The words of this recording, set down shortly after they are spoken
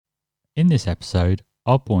In this episode,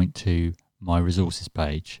 I'll point to my resources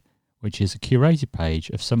page, which is a curated page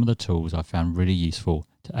of some of the tools I found really useful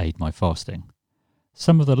to aid my fasting.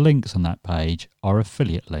 Some of the links on that page are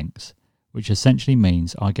affiliate links, which essentially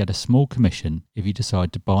means I get a small commission if you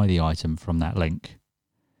decide to buy the item from that link.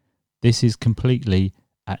 This is completely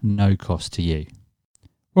at no cost to you.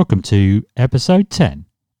 Welcome to episode 10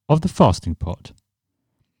 of the Fasting Pod.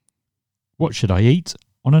 What should I eat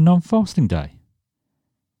on a non-fasting day?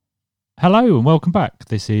 Hello and welcome back.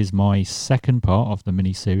 This is my second part of the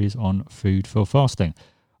mini-series on food for fasting.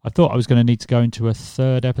 I thought I was going to need to go into a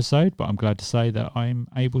third episode, but I'm glad to say that I'm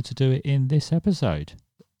able to do it in this episode.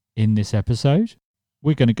 In this episode,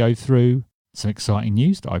 we're going to go through some exciting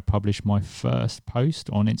news that I published my first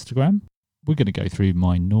post on Instagram. We're going to go through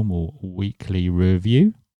my normal weekly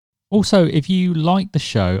review. Also, if you like the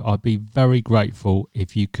show, I'd be very grateful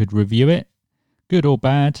if you could review it, good or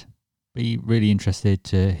bad. Be really interested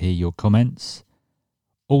to hear your comments.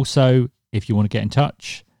 Also, if you want to get in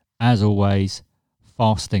touch, as always,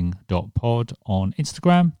 fasting.pod on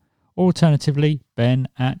Instagram, or alternatively,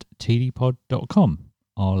 ben@tdpod.com.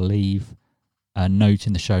 I'll leave a note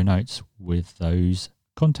in the show notes with those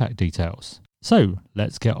contact details. So,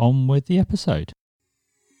 let's get on with the episode.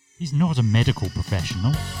 He's not a medical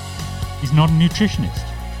professional. He's not a nutritionist.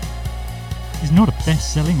 He's not a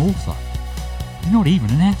best-selling author. He's not even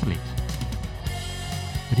an athlete.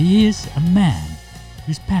 But he is a man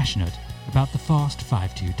who's passionate about the Fast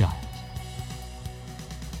 5-2 diet.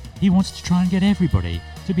 He wants to try and get everybody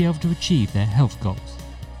to be able to achieve their health goals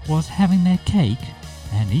whilst having their cake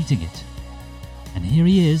and eating it. And here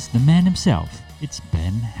he is, the man himself. It's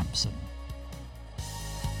Ben Hampson.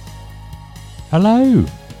 Hello!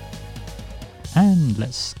 And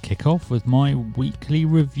let's kick off with my weekly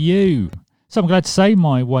review. So I'm glad to say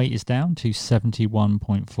my weight is down to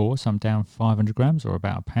 71.4, so I'm down 500 grams or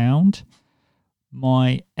about a pound.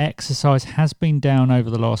 My exercise has been down over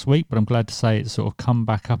the last week, but I'm glad to say it's sort of come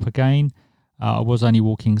back up again. I was only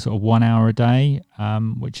walking sort of 1 hour a day,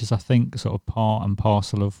 which is, I think, sort of part and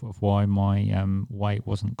parcel of why my weight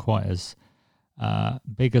wasn't quite as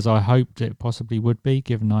big as I hoped it possibly would be,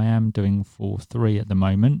 given I am doing 4-3 at the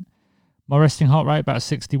moment. My resting heart rate about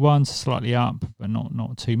 61, so slightly up, but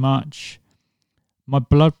not too much. My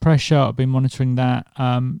blood pressure, I've been monitoring that.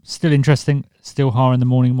 Still interesting, still higher in the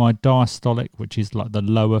morning. My diastolic, which is like the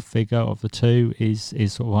lower figure of the two, is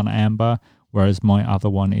sort of on amber, whereas my other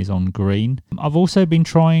one is on green. I've also been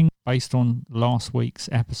trying, based on last week's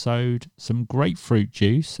episode, some grapefruit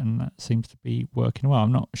juice, and that seems to be working well.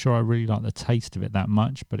 I'm not sure I really like the taste of it that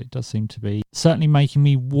much, but it does seem to be certainly making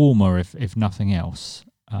me warmer, if nothing else,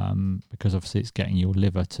 because obviously it's getting your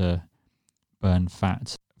liver to burn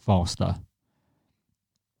fat faster.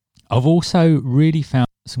 I've also really found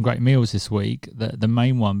some great meals this week, the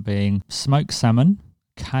main one being smoked salmon,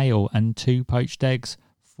 kale and 2 poached eggs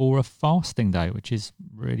for a fasting day, which is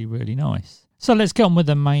really, really nice. So let's get on with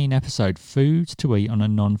the main episode, foods to eat on a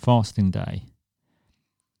non-fasting day.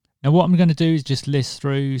 Now what I'm going to do is just list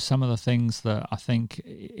through some of the things that I think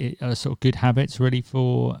are sort of good habits really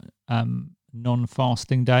for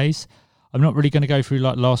non-fasting days. I'm not really going to go through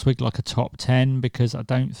like last week, like a top 10, because I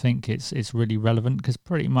don't think it's really relevant, because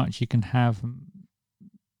pretty much you can have,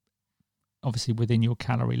 obviously within your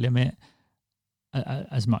calorie limit,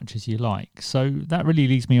 as much as you like. So that really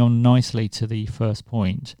leads me on nicely to the first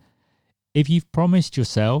point. If you've promised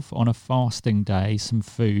yourself on a fasting day some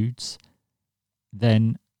foods,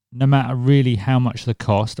 then no matter really how much the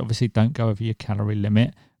cost, obviously don't go over your calorie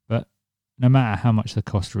limit, but no matter how much the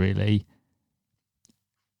cost really,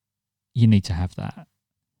 you need to have that.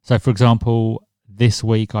 So for example, this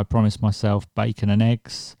week I promised myself bacon and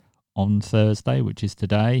eggs on Thursday, which is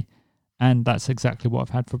today, and that's exactly what I've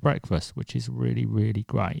had for breakfast, which is really, really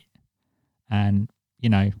great. And, you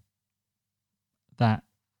know, that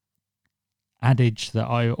adage that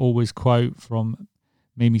I always quote from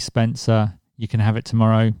Mimi Spencer, you can have it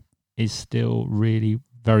tomorrow, is still really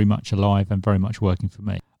very much alive and very much working for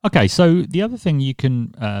me. Okay, so the other thing you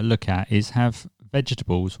can look at is have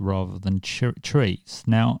vegetables rather than treats.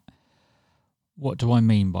 Now, what do I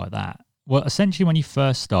mean by that? Well, essentially, when you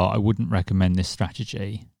first start, I wouldn't recommend this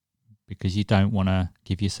strategy because you don't want to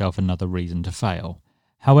give yourself another reason to fail.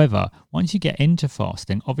 However, once you get into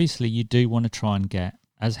fasting, obviously you do want to try and get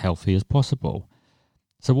as healthy as possible.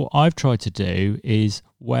 So what I've tried to do is,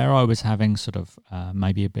 where I was having sort of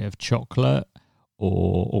maybe a bit of chocolate,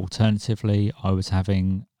 or alternatively I was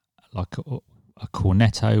having like a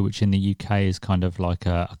cornetto, which in the UK is kind of like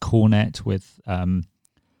a cornet with some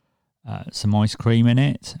ice cream in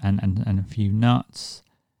it and a few nuts.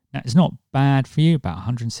 Now, it's not bad for you, about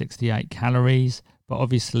 168 calories, But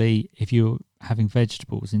obviously, if you're having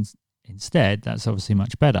vegetables instead, that's obviously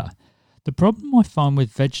much better. The problem I find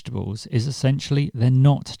with vegetables is essentially they're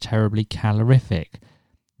not terribly calorific.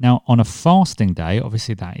 Now, on a fasting day,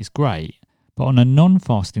 obviously that is great. But on a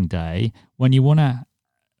non-fasting day, when you want to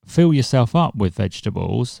fill yourself up with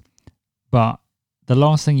vegetables, but the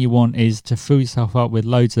last thing you want is to fill yourself up with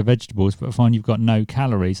loads of vegetables but find you've got no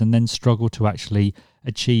calories and then struggle to actually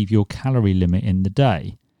achieve your calorie limit in the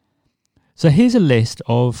day. So here's a list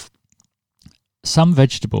of some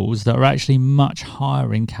vegetables that are actually much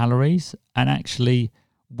higher in calories and actually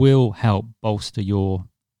will help bolster you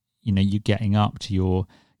getting up to your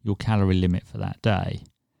calorie limit for that day.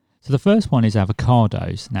 So the first one is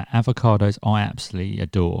avocados. Now, avocados I absolutely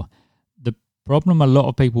adore. The problem a lot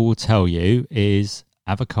of people will tell you is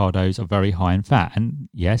avocados are very high in fat. And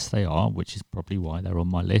yes, they are, which is probably why they're on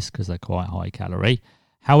my list, because they're quite high calorie.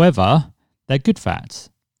 However, they're good fats,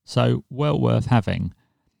 so well worth having.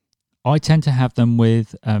 I tend to have them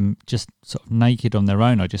with just sort of naked on their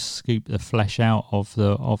own. I just scoop the flesh out of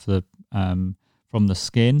the from the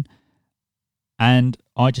skin, and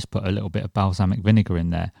I just put a little bit of balsamic vinegar in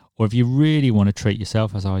there. Or if you really want to treat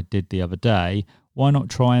yourself, as I did the other day, why not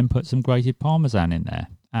try and put some grated parmesan in there?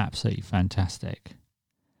 Absolutely fantastic.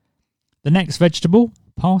 The next vegetable,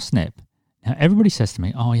 parsnip. Now, everybody says to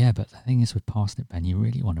me, oh yeah, but the thing is with parsnip, Ben, you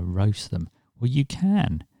really want to roast them. Well, you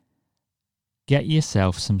can. Get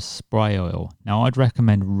yourself some spray oil. Now, I'd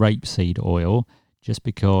recommend rapeseed oil just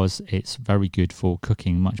because it's very good for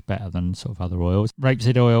cooking, much better than sort of other oils.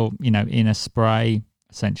 Rapeseed oil, in a spray,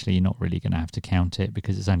 essentially you're not really going to have to count it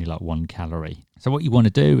because it's only like 1 calorie. So what you want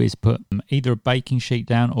to do is put either a baking sheet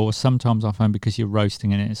down, or sometimes I find because you're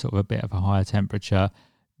roasting and it's sort of a bit of a higher temperature,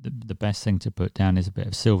 the best thing to put down is a bit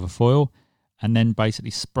of silver foil, and then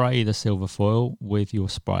basically spray the silver foil with your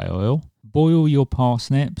spray oil. Boil your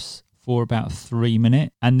parsnips for about 3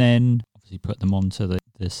 minutes, and then obviously put them onto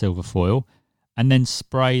the silver foil, and then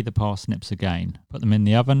spray the parsnips again. Put them in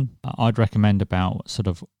the oven. I'd recommend about sort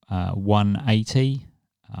of 180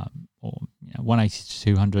 or 180 to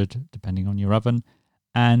 200, depending on your oven,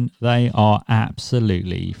 and they are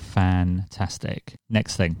absolutely fantastic.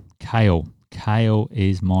 Next thing, kale. Kale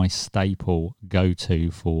is my staple go-to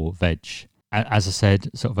for veg. As I said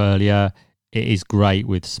sort of earlier, it is great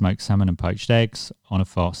with smoked salmon and poached eggs on a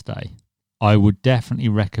fast day. I would definitely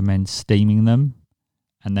recommend steaming them,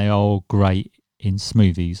 and they are great in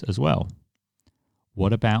smoothies as well.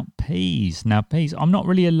 What about peas? Now, peas, I'm not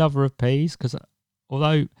really a lover of peas because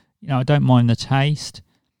although I don't mind the taste,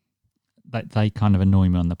 they kind of annoy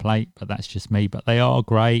me on the plate, but that's just me. But they are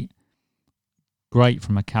great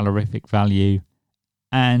from a calorific value,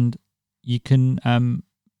 and you can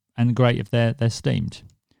and great if they're steamed.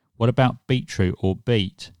 What about beetroot or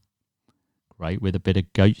beet? Great with a bit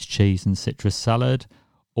of goat's cheese and citrus salad.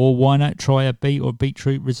 Or why not try a beet or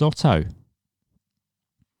beetroot risotto?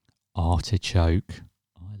 Artichoke.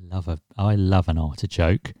 I love an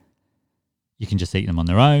artichoke. You can just eat them on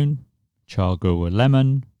their own, chargrill with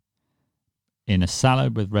lemon, in a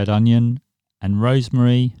salad with red onion and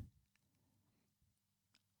rosemary,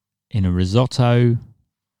 in a risotto.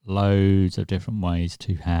 Loads of different ways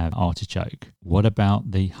to have artichoke. What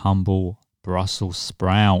about the humble Brussels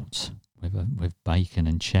sprout with bacon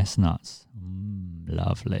and chestnuts?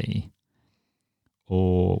 Lovely.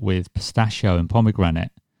 Or with pistachio and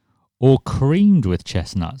pomegranate, or creamed with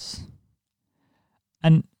chestnuts.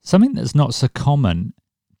 And something that's not so common,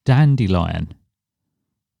 dandelion.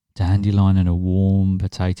 Dandelion and a warm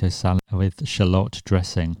potato salad with shallot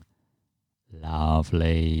dressing.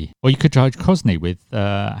 Lovely. Or you could try cosney with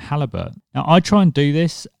halibut. Now, I try and do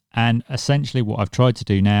this, and essentially what I've tried to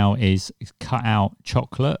do now is cut out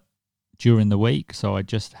chocolate during the week. So I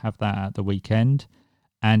just have that at the weekend.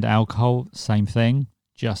 And alcohol, same thing,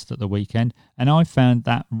 just at the weekend. And I found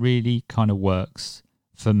that really kind of works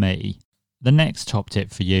for me. The next top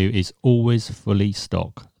tip for you is always fully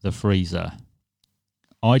stock the freezer.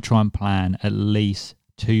 I try and plan at least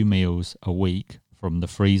 2 meals a week from the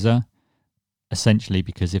freezer. Essentially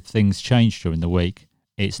because if things change during the week,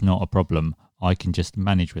 it's not a problem. I can just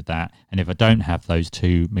manage with that. And if I don't have those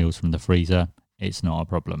 2 meals from the freezer, it's not a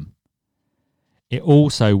problem. It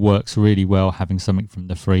also works really well having something from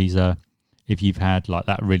the freezer if you've had like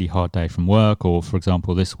that really hard day from work, or for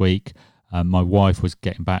example this week, my wife was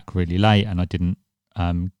getting back really late and I didn't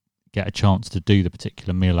get a chance to do the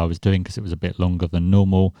particular meal I was doing because it was a bit longer than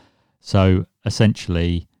normal. So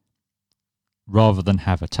essentially, rather than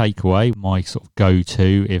have a takeaway, my sort of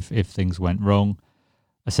go-to if things went wrong,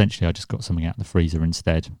 essentially I just got something out of the freezer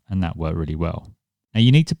instead, and that worked really well. Now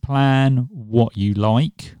you need to plan what you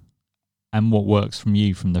like and what works from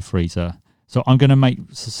you from the freezer. So I'm going to make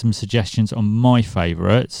some suggestions on my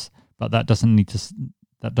favourites, but that doesn't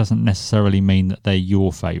necessarily mean that they're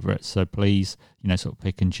your favourites. So please, sort of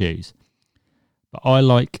pick and choose. But I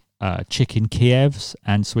like chicken Kievs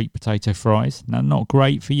and sweet potato fries. Now, not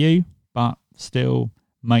great for you, but still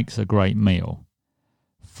makes a great meal.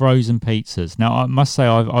 Frozen pizzas. Now, I must say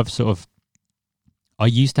I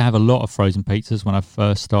used to have a lot of frozen pizzas when I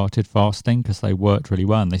first started fasting because they worked really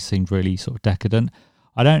well and they seemed really sort of decadent.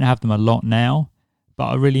 I don't have them a lot now, but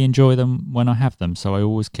I really enjoy them when I have them. So I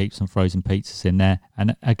always keep some frozen pizzas in there.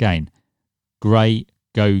 And again, great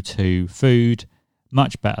go-to food,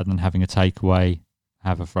 much better than having a takeaway.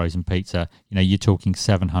 Have a frozen pizza. You're talking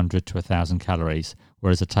 700 to 1,000 calories,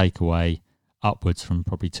 whereas a takeaway upwards from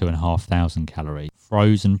probably 2,500 calories.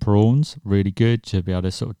 Frozen prawns, really good to be able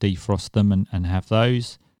to sort of defrost them and have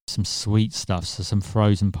those. Some sweet stuff, so some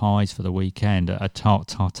frozen pies for the weekend, a tart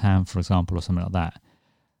tartan, for example, or something like that.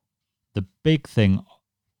 The big thing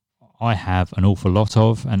I have an awful lot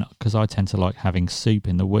of, and because I tend to like having soup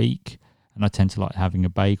in the week, and I tend to like having a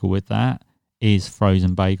bagel with that, is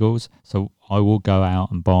frozen bagels. So I will go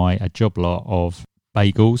out and buy a job lot of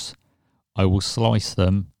bagels. I will slice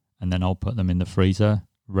them and then I'll put them in the freezer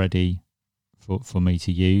ready for me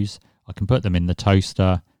to use. I can put them in the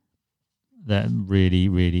toaster. They're really,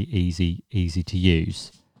 really easy to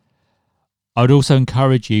use. I would also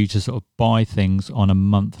encourage you to sort of buy things on a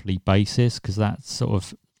monthly basis because that sort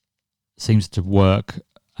of seems to work,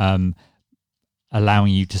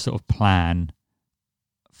 allowing you to sort of plan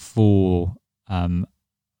for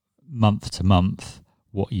month to month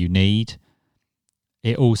what you need.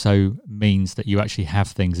 It also means that you actually have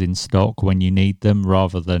things in stock when you need them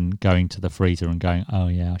rather than going to the freezer and going, oh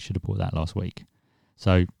yeah, I should have bought that last week.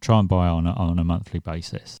 So try and buy on a monthly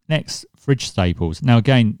basis. Next, fridge staples. Now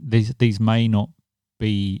again, these may not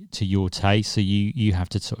be to your taste, so you have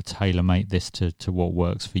to sort of tailor-make this to what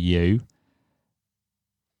works for you.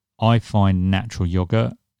 I find natural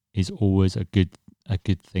yogurt is always a good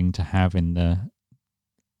thing to have in the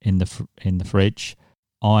fridge.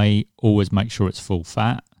 I always make sure it's full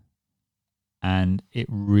fat, and it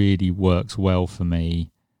really works well for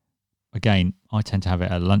me. Again, I tend to have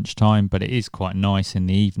it at lunchtime, but it is quite nice in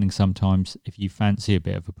the evening sometimes if you fancy a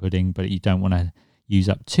bit of a pudding, but you don't want to use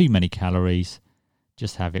up too many calories.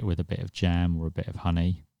 Just have it with a bit of jam or a bit of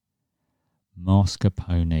honey.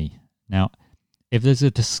 Mascarpone. Now, if there's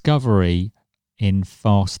a discovery in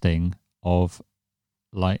fasting of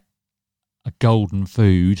like a golden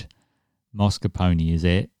food, mascarpone is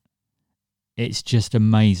it. It's just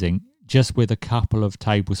amazing. Just with a couple of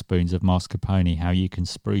tablespoons of mascarpone, how you can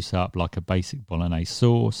spruce up like a basic bolognese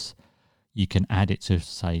sauce. You can add it to,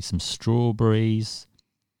 say, some strawberries.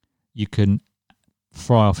 You can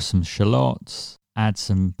fry off some shallots, add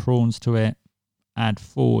some prawns to it, add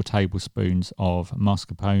 4 tablespoons of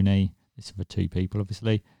mascarpone. This is for 2 people,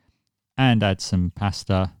 obviously. And add some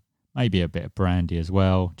pasta, maybe a bit of brandy as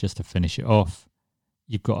well, just to finish it off.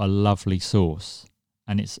 You've got a lovely sauce,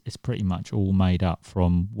 and it's pretty much all made up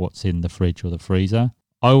from what's in the fridge or the freezer.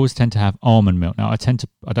 I always tend to have almond milk. Now, I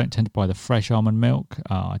don't tend to buy the fresh almond milk.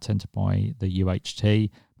 I tend to buy the UHT,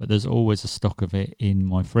 but there's always a stock of it in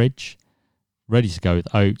my fridge, ready to go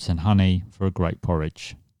with oats and honey for a great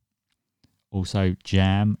porridge. Also,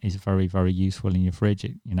 jam is very, very useful in your fridge.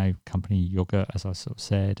 Company yogurt, as I sort of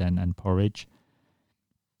said, and porridge.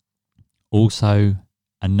 Also,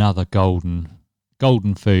 another golden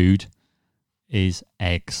food is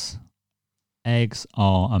eggs. Eggs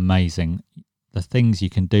are amazing. The things you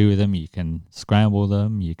can do with them, you can scramble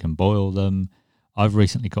them, you can boil them. I've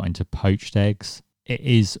recently got into poached eggs. It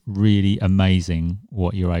is really amazing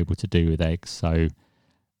what you're able to do with eggs. So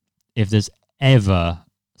if there's ever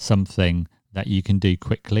something that you can do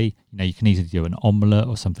quickly, you can easily do an omelette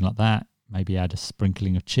or something like that. Maybe add a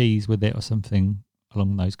sprinkling of cheese with it or something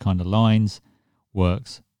along those kind of lines.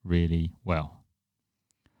 Works really well.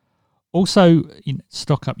 Also,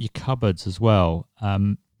 stock up your cupboards as well.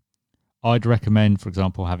 I'd recommend, for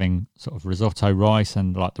example, having sort of risotto rice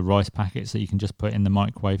and like the rice packets that you can just put in the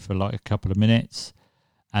microwave for like a couple of minutes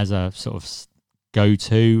as a sort of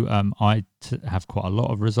go-to. I have quite a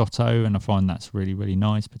lot of risotto, and I find that's really, really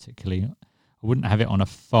nice. Particularly, I wouldn't have it on a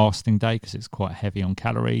fasting day because it's quite heavy on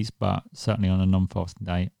calories, but certainly on a non-fasting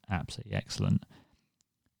day, absolutely excellent.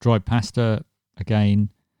 Dried pasta, again,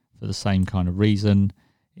 for the same kind of reason.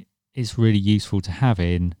 It's really useful to have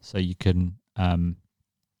in so you can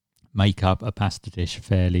make up a pasta dish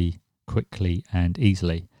fairly quickly and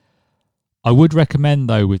easily. I would recommend,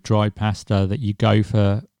 though, with dried pasta that you go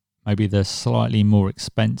for maybe the slightly more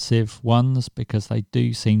expensive ones because they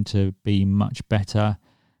do seem to be much better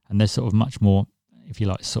and they're sort of much more, if you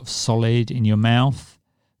like, sort of solid in your mouth.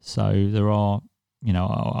 So there are,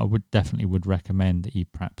 I would definitely recommend that you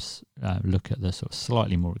perhaps look at the sort of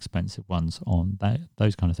slightly more expensive ones on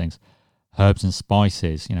those kind of things. Herbs and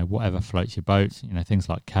spices, whatever floats your boat, things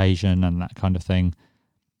like Cajun and that kind of thing,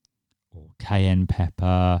 or cayenne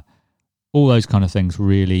pepper, all those kind of things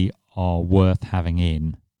really are worth having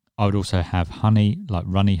in. I would also have honey, like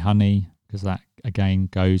runny honey, because that again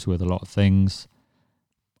goes with a lot of things.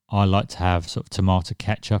 I like to have sort of tomato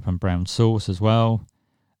ketchup and brown sauce as well.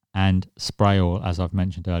 And spray oil, as I've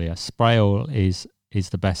mentioned earlier. Spray oil is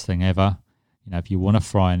the best thing ever. If you want to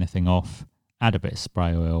fry anything off, add a bit of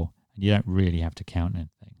spray oil, and you don't really have to count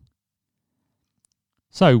anything.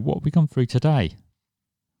 So what have we gone through today?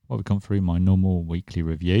 Well, we've gone through my normal weekly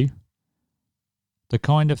review. The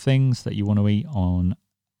kind of things that you want to eat on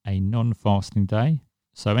a non-fasting day.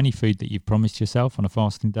 So any food that you've promised yourself on a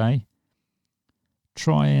fasting day,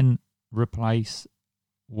 try and replace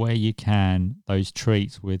where you can those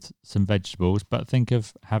treats with some vegetables, but think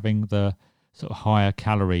of having the sort of higher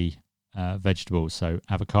calorie vegetables. So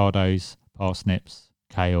avocados, parsnips,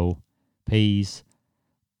 kale, peas,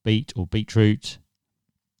 beet or beetroot,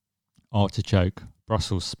 artichoke,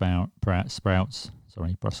 Brussels sprouts,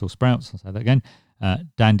 I'll say that again,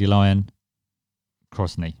 dandelion,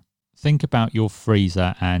 crosney. Think about your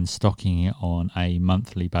freezer and stocking it on a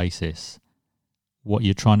monthly basis. What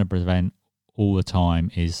you're trying to prevent all the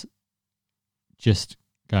time is just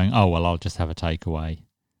going, I'll just have a takeaway.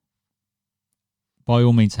 By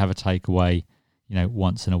all means, have a takeaway,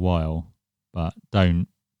 once in a while, but don't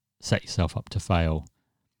set yourself up to fail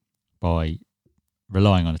by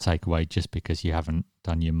relying on a takeaway just because you haven't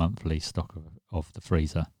done your monthly stock of the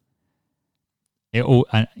freezer.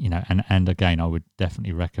 And again, I would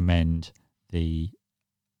definitely recommend the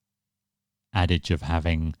adage of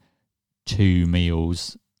having 2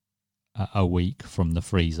 meals a week from the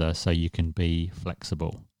freezer so you can be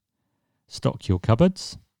flexible. Stock your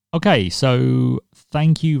cupboards. Okay, so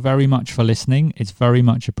thank you very much for listening. It's very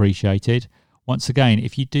much appreciated. Once again,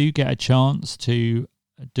 if you do get a chance to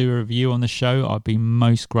do a review on the show, I'd be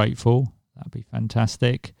most grateful. That'd be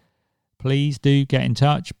fantastic. Please do get in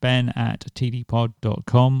touch,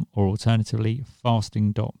 ben@tdpod.com, or alternatively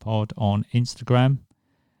fasting.pod on Instagram.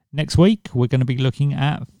 Next week, we're going to be looking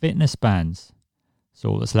at fitness bands. So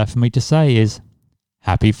all that's left for me to say is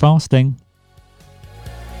happy fasting.